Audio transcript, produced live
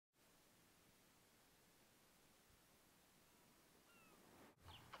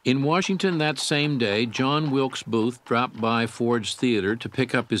In Washington that same day, John Wilkes Booth dropped by Ford's Theater to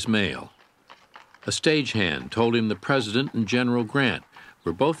pick up his mail. A stagehand told him the President and General Grant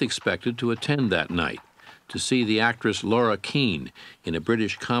were both expected to attend that night to see the actress Laura Keene in a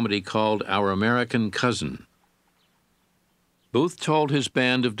British comedy called Our American Cousin. Booth told his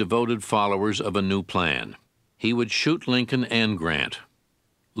band of devoted followers of a new plan. He would shoot Lincoln and Grant.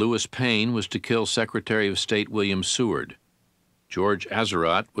 Lewis Payne was to kill Secretary of State William Seward. George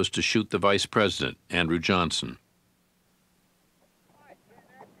Azerodt was to shoot the Vice President, Andrew Johnson.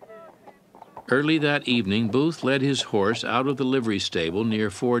 Early that evening, Booth led his horse out of the livery stable near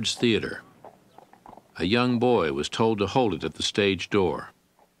Ford's Theater. A young boy was told to hold it at the stage door.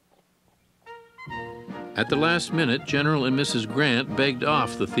 At the last minute, General and Mrs. Grant begged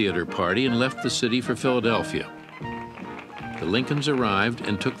off the theater party and left the city for Philadelphia. The Lincolns arrived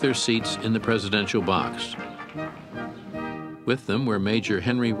and took their seats in the presidential box. With them were Major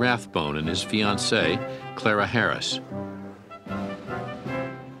Henry Rathbone and his fiancée, Clara Harris.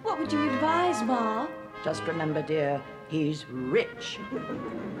 What would you advise, Ma? Just remember, dear, he's rich.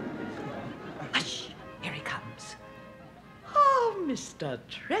 Hush, here he comes. Oh, Mr.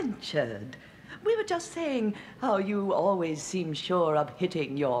 Trenchard. We were just saying how you always seem sure of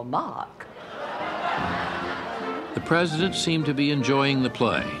hitting your mark. The president seemed to be enjoying the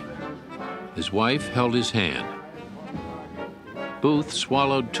play. His wife held his hand. Booth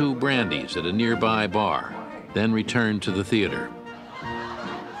swallowed 2 brandies at a nearby bar, then returned to the theater.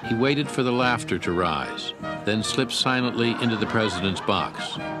 He waited for the laughter to rise, then slipped silently into the president's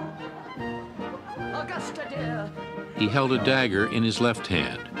box. Augusta, dear. He held a dagger in his left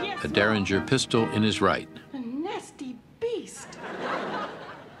hand, a Derringer pistol in his right. A nasty beast.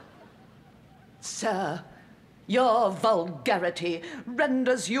 Sir, your vulgarity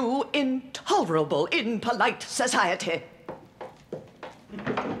renders you intolerable in polite society.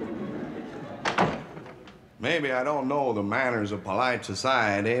 Maybe I don't know the manners of polite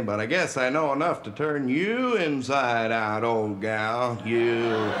society, but I guess I know enough to turn you inside out, old gal. You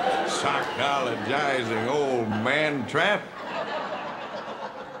psychologizing old man trap.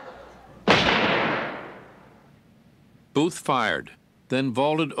 Booth fired, then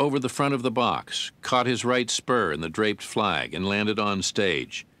vaulted over the front of the box, caught his right spur in the draped flag, and landed on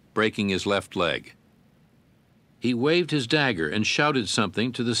stage, breaking his left leg. He waved his dagger and shouted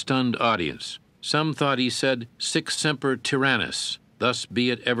something to the stunned audience. Some thought he said, "Sic semper tyrannis," thus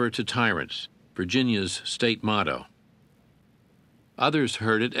be it ever to tyrants, Virginia's state motto. Others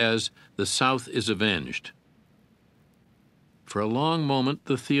heard it as, "The South is avenged." For a long moment,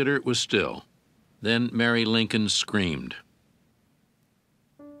 the theater was still. Then Mary Lincoln screamed.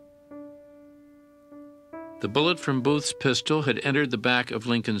 The bullet from Booth's pistol had entered the back of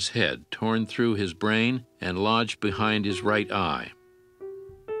Lincoln's head, torn through his brain, and lodged behind his right eye.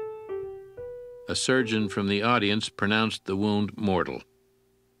 A surgeon from the audience pronounced the wound mortal.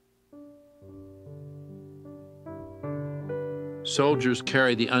 Soldiers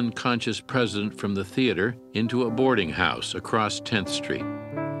carried the unconscious president from the theater into a boarding house across 10th Street.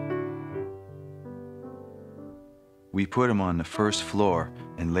 We put him on the first floor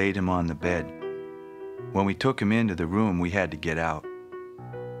and laid him on the bed. When we took him into the room, we had to get out.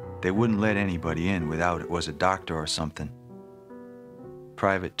 They wouldn't let anybody in without it was a doctor or something.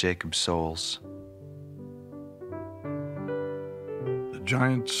 Private Jacob Souls. The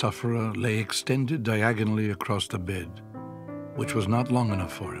giant sufferer lay extended diagonally across the bed, which was not long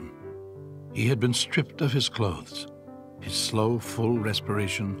enough for him. He had been stripped of his clothes. His slow, full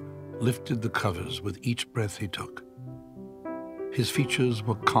respiration lifted the covers with each breath he took. His features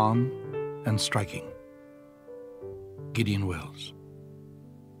were calm and striking. Gideon Wells.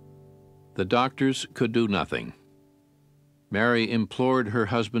 The doctors could do nothing. Mary implored her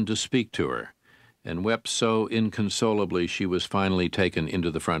husband to speak to her, and wept so inconsolably she was finally taken into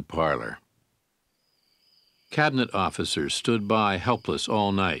the front parlor. Cabinet officers stood by helpless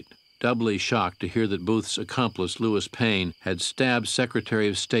all night, doubly shocked to hear that Booth's accomplice, Lewis Payne, had stabbed Secretary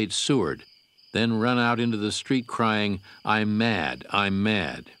of State Seward, then run out into the street crying, "I'm mad, I'm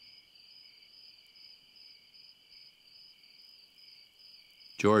mad."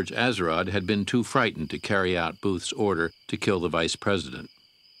 George Azerodt had been too frightened to carry out Booth's order to kill the vice president.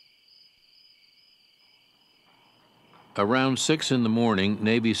 Around 6 in the morning,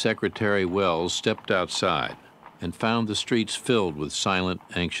 Navy Secretary Wells stepped outside and found the streets filled with silent,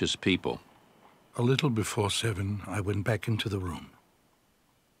 anxious people. A little before 7, I went back into the room.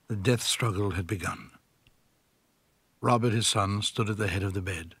 The death struggle had begun. Robert, his son, stood at the head of the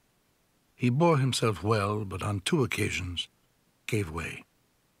bed. He bore himself well, but on 2 occasions gave way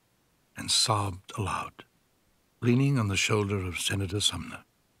and sobbed aloud, leaning on the shoulder of Senator Sumner.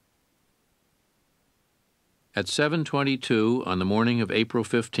 At 7:22 on the morning of April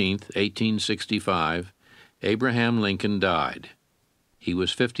 15, 1865, Abraham Lincoln died. He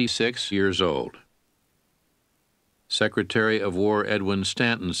was 56 years old. Secretary of War Edwin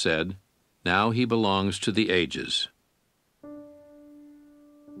Stanton said, "Now he belongs to the ages."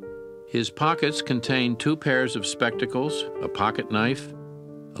 His pockets contained 2 pairs of spectacles, a pocket knife,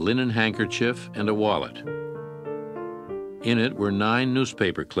 a linen handkerchief, and a wallet. In it were 9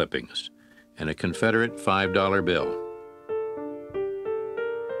 newspaper clippings and a Confederate $5 bill.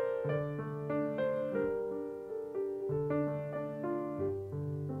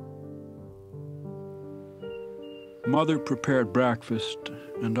 Mother prepared breakfast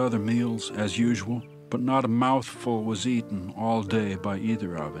and other meals as usual, but not a mouthful was eaten all day by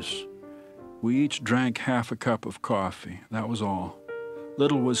either of us. We each drank half a cup of coffee, that was all.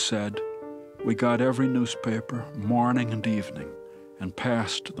 Little was said. We got every newspaper, morning and evening, and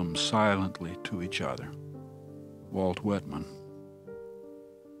passed them silently to each other. Walt Whitman.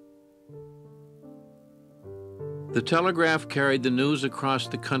 The telegraph carried the news across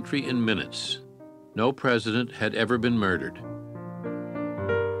the country in minutes. No president had ever been murdered.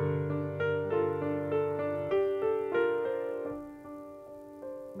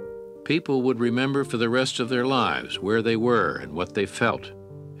 People would remember for the rest of their lives where they were and what they felt,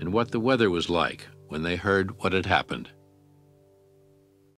 and what the weather was like when they heard what had happened.